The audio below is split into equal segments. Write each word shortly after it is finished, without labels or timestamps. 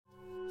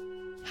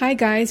Hi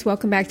guys,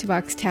 welcome back to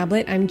Vox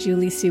Tablet. I'm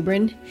Julie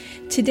Subrin.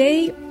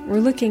 Today, we're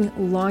looking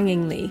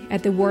longingly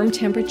at the warm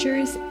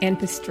temperatures and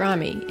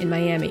pastrami in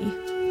Miami.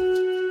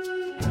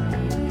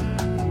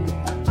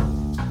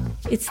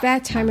 It's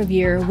that time of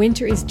year,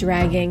 winter is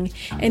dragging,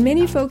 and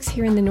many folks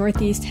here in the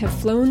Northeast have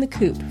flown the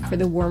coop for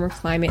the warmer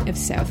climate of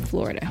South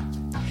Florida.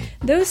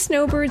 Those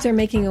snowbirds are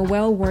making a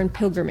well-worn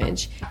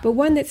pilgrimage, but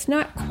one that's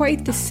not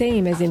quite the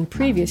same as in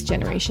previous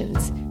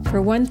generations.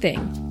 For one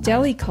thing,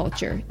 deli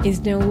culture is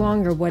no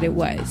longer what it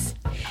was.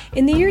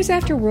 In the years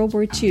after World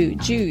War II,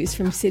 Jews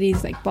from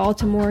cities like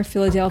Baltimore,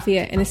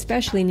 Philadelphia, and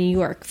especially New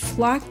York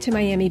flocked to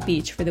Miami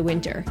Beach for the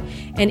winter.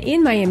 And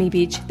in Miami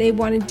Beach, they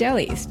wanted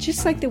delis,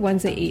 just like the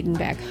ones they ate in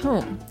back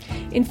home.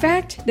 In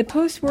fact, the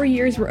post-war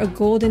years were a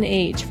golden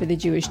age for the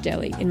Jewish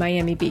deli in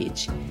Miami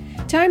Beach.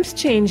 Times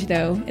change,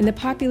 though, and the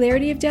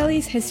popularity of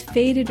delis has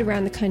faded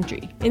around the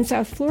country. In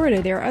South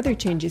Florida, there are other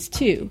changes,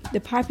 too. The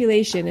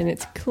population and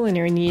its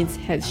culinary needs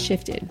has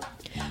shifted.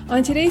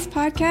 On today's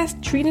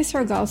podcast, Trina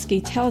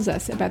Sargalski tells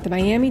us about the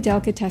Miami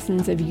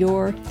delicatessens of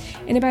yore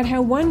and about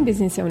how one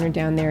business owner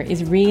down there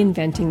is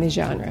reinventing the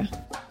genre.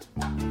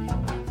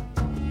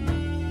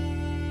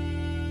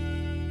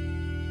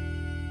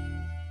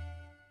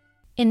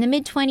 In the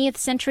mid-20th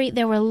century,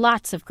 there were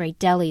lots of great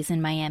delis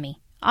in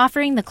Miami,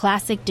 offering the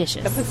classic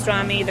dishes. The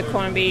pastrami, the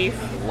corned beef.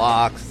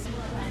 Lox,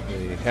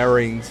 the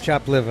herrings,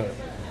 chopped liver.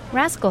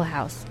 Rascal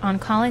House on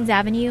Collins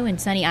Avenue in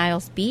Sunny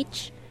Isles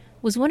Beach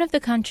was one of the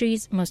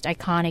country's most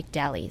iconic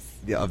delis.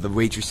 Of the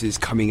waitresses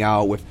coming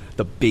out with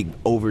the big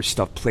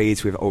overstuffed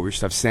plates with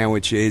overstuffed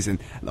sandwiches and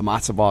the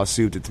matzo ball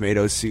soup, the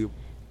tomato soup.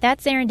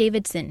 That's Aaron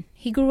Davidson.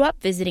 He grew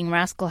up visiting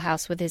Rascal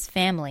House with his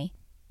family.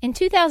 In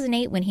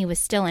 2008, when he was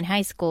still in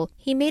high school,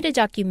 he made a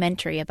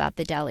documentary about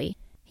the deli.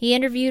 He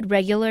interviewed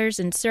regulars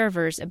and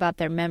servers about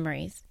their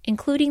memories,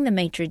 including the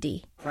maitre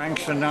d'. Frank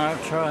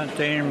Sinatra,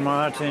 Dean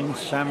Martin,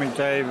 Sammy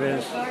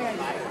Davis.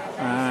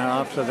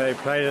 After they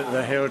played at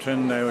the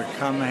Hilton, they would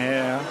come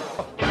here.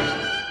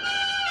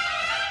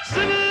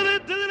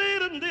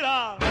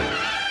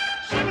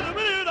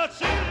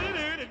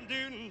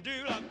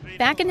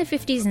 Back in the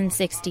 50s and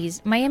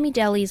 60s, Miami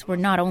delis were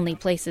not only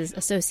places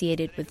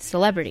associated with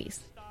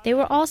celebrities. They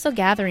were also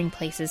gathering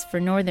places for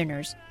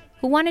Northerners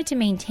who wanted to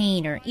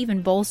maintain or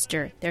even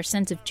bolster their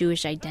sense of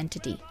Jewish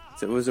identity.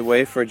 It was a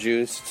way for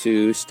Jews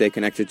to stay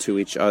connected to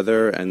each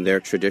other and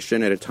their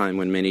tradition at a time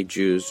when many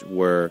Jews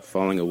were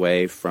falling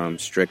away from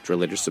strict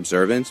religious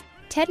observance.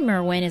 Ted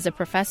Merwin is a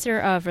professor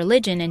of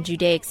religion and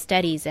Judaic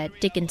studies at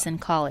Dickinson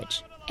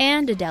College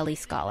and a deli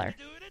scholar.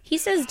 He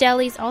says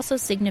delis also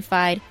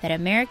signified that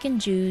American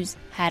Jews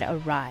had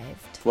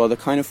arrived. Well, the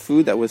kind of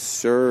food that was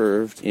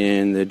served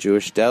in the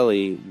Jewish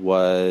deli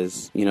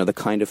was, the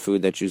kind of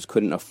food that Jews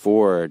couldn't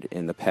afford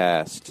in the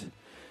past,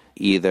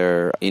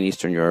 either in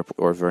Eastern Europe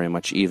or very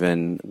much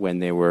even when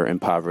they were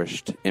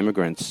impoverished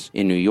immigrants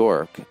in New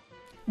York.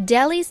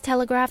 Delis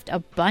telegraphed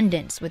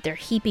abundance with their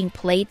heaping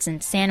plates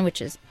and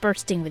sandwiches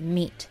bursting with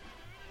meat.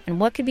 And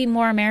what could be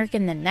more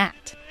American than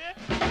that?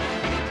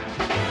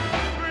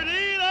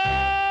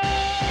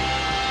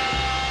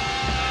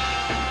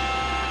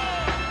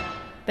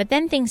 But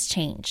then things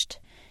changed.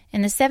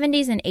 In the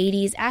 70s and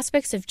 80s,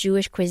 aspects of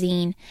Jewish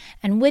cuisine,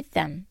 and with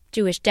them,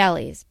 Jewish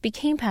delis,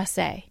 became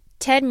passé.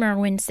 Ted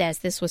Merwin says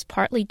this was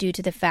partly due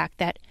to the fact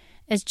that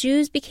as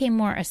Jews became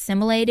more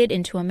assimilated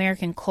into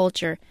American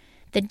culture,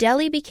 the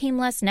deli became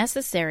less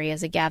necessary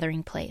as a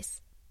gathering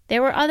place.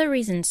 There were other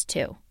reasons,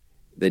 too.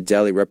 The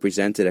deli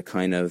represented a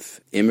kind of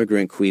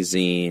immigrant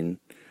cuisine,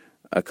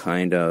 a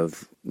kind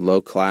of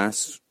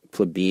low-class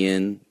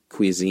plebeian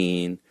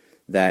cuisine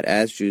that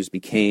as Jews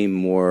became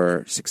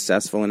more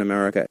successful in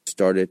America,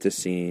 started to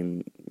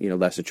seem,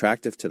 less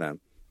attractive to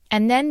them.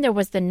 And then there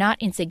was the not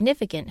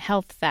insignificant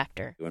health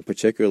factor. And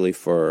particularly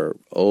for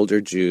older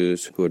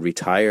Jews who had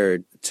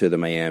retired to the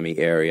Miami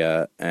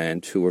area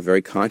and who were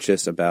very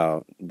conscious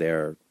about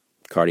their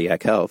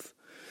cardiac health,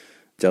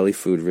 deli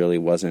food really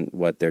wasn't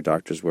what their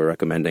doctors were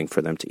recommending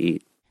for them to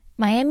eat.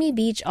 Miami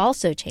Beach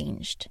also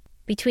changed.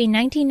 Between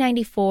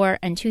 1994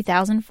 and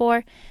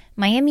 2004,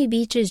 Miami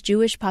Beach's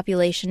Jewish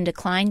population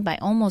declined by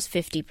almost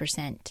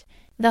 50%.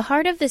 The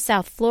heart of the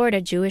South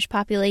Florida Jewish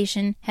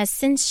population has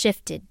since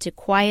shifted to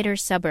quieter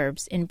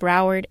suburbs in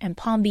Broward and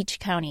Palm Beach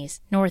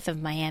counties north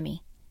of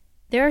Miami.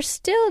 There are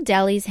still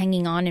delis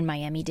hanging on in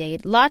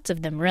Miami-Dade, lots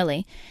of them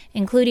really,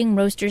 including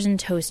Roasters and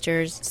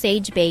Toasters,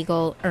 Sage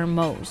Bagel, or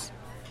Moe's.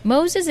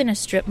 Moe's is in a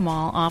strip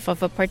mall off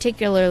of a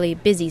particularly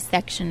busy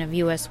section of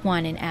US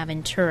 1 in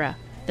Aventura.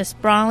 The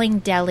sprawling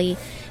deli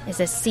is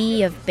a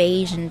sea of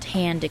beige and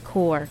tan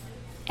decor.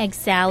 Egg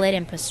salad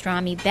and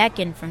pastrami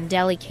beckon from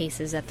deli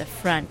cases at the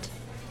front.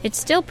 It's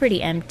still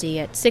pretty empty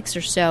at 6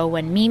 or so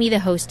when Mimi the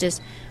hostess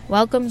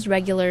welcomes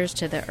regulars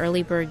to the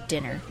early bird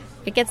dinner.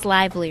 It gets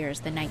livelier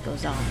as the night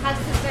goes on.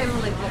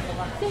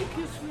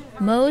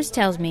 Moe's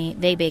tells me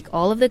they bake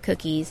all of the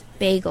cookies,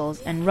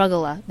 bagels, and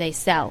rugelach they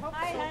sell.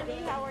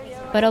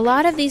 But a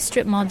lot of these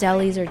strip mall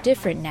delis are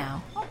different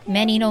now.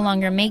 Many no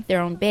longer make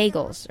their own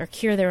bagels or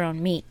cure their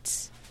own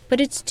meats. But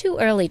it's too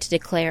early to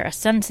declare a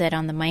sunset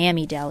on the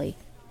Miami deli.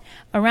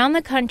 Around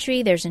the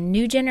country, there's a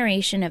new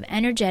generation of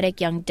energetic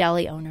young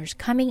deli owners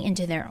coming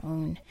into their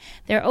own.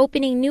 They're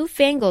opening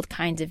newfangled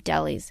kinds of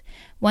delis,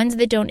 ones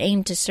that don't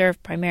aim to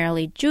serve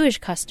primarily Jewish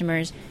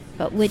customers,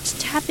 but which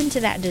tap into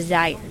that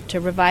desire to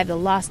revive the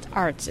lost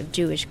arts of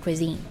Jewish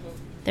cuisine.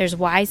 There's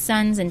Wise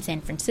Sons in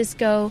San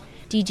Francisco,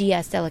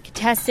 DGS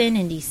Delicatessen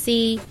in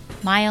D.C.,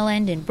 Mile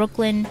End in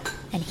Brooklyn,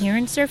 and here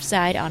in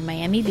Surfside on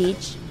Miami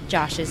Beach,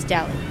 Josh's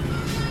Deli.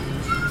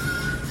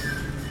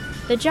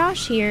 The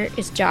Josh here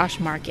is Josh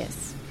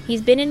Marcus.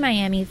 He's been in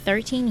Miami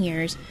 13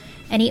 years,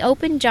 and he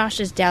opened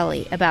Josh's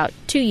Deli about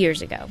 2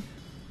 years ago.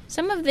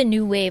 Some of the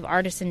new wave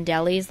artisan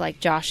delis like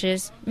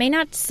Josh's may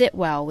not sit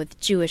well with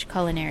Jewish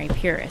culinary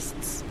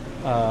purists.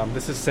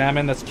 This is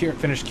salmon that's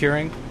finished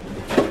curing.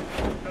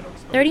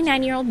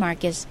 39-year-old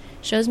Marcus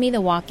shows me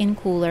the walk-in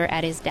cooler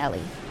at his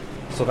deli.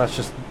 So that's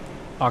just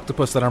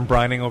octopus that I'm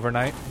brining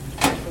overnight.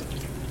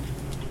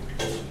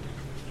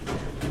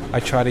 I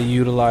try to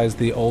utilize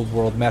the old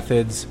world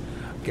methods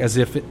as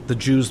if the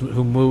Jews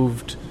who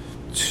moved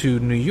to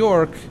New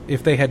York,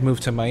 if they had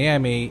moved to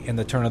Miami in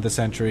the turn of the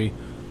century,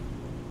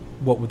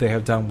 what would they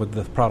have done with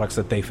the products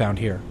that they found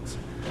here?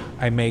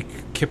 I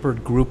make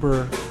kippered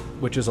grouper,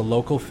 which is a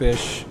local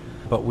fish,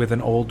 but with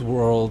an old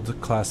world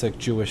classic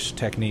Jewish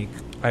technique.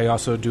 I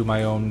also do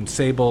my own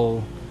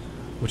sable,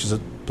 which is a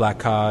black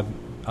cod.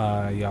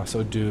 I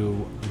also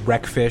do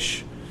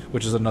wreckfish,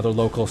 which is another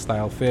local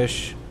style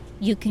fish.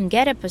 You can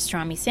get a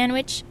pastrami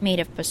sandwich made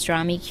of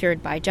pastrami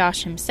cured by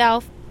Josh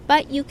himself,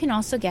 but you can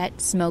also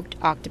get smoked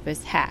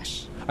octopus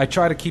hash. I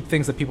try to keep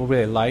things that people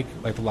really like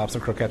the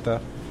lobster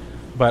croqueta,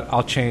 but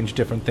I'll change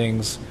different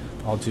things.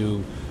 I'll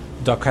do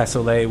duck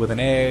cassoulet with an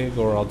egg,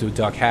 or I'll do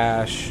duck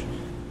hash.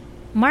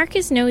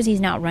 Marcus knows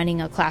he's not running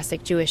a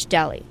classic Jewish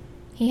deli.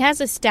 He has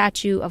a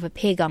statue of a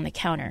pig on the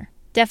counter,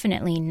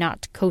 definitely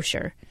not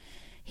kosher.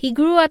 He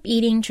grew up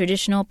eating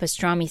traditional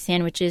pastrami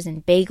sandwiches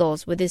and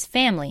bagels with his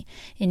family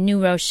in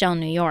New Rochelle,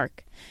 New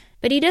York.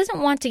 But he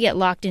doesn't want to get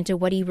locked into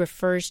what he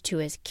refers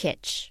to as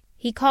kitsch.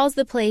 He calls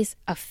the place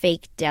a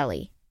fake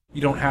deli.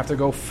 You don't have to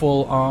go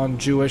full-on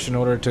Jewish in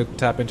order to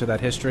tap into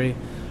that history.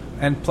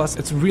 And plus,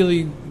 it's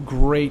really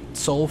great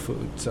soul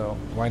food, so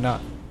why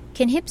not?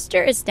 Can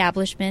hipster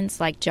establishments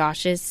like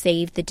Josh's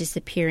save the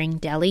disappearing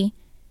deli?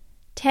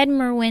 Ted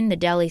Merwin, the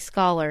deli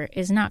scholar,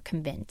 is not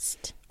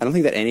convinced. I don't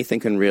think that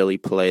anything can really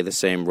play the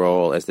same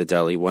role as the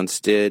deli once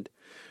did,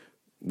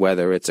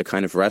 whether it's a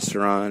kind of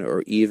restaurant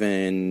or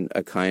even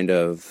a kind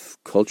of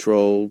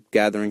cultural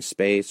gathering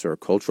space or a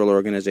cultural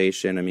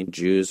organization. I mean,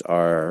 Jews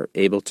are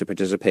able to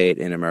participate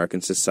in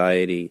American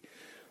society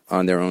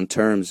on their own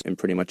terms in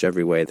pretty much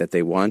every way that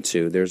they want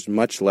to. There's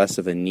much less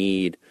of a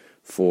need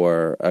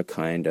for a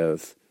kind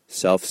of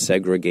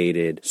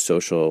self-segregated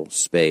social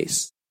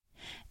space.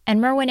 And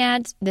Merwin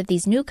adds that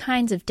these new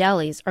kinds of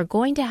delis are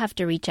going to have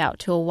to reach out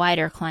to a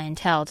wider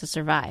clientele to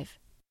survive.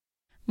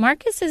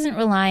 Marcus isn't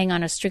relying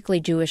on a strictly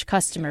Jewish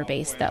customer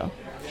base, though.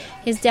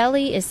 His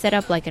deli is set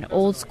up like an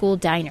old-school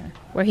diner,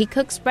 where he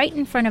cooks right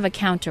in front of a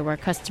counter where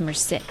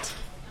customers sit.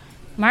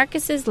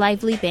 Marcus's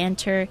lively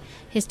banter,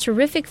 his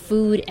terrific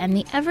food, and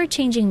the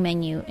ever-changing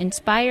menu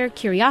inspire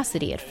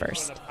curiosity at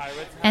first,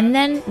 and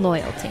then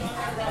loyalty.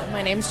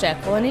 My name's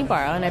Jacqueline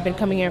Ibarra, and I've been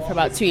coming here for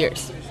about 2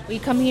 years. We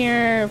come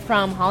here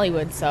from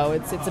Hollywood, so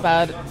it's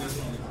about,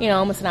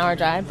 almost an hour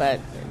drive, but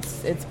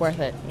it's worth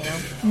it,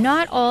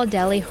 Not all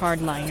deli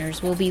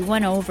hardliners will be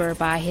won over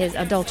by his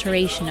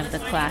adulteration of the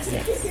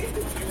classics.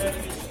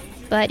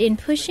 But in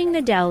pushing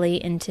the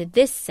deli into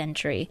this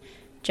century,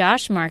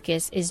 Josh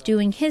Marcus is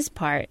doing his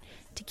part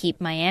to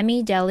keep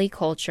Miami deli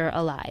culture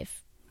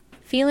alive.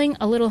 Feeling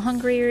a little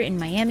hungrier in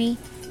Miami?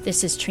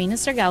 This is Trina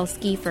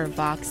Sergalski for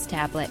Vox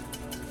Tablet.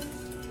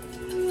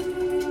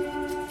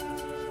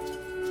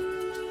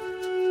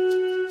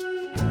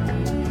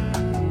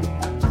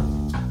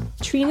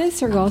 Trina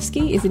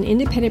Sergalski is an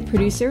independent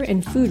producer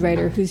and food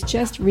writer who's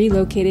just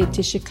relocated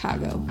to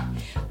Chicago.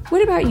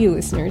 What about you,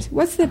 listeners?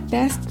 What's the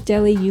best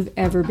deli you've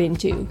ever been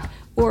to?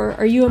 Or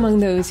are you among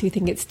those who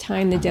think it's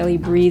time the deli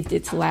breathed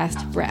its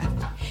last breath?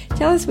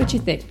 Tell us what you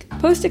think.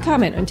 Post a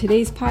comment on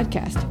today's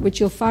podcast, which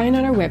you'll find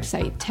on our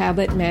website,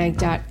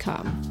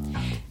 tabletmag.com.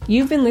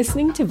 You've been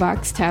listening to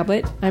Vox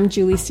Tablet. I'm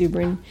Julie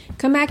Subrin.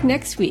 Come back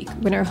next week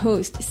when our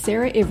host,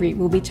 Sarah Ivry,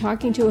 will be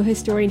talking to a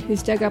historian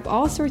who's dug up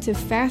all sorts of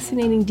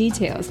fascinating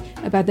details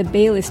about the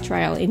Beilis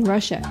trial in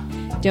Russia.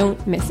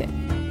 Don't miss it.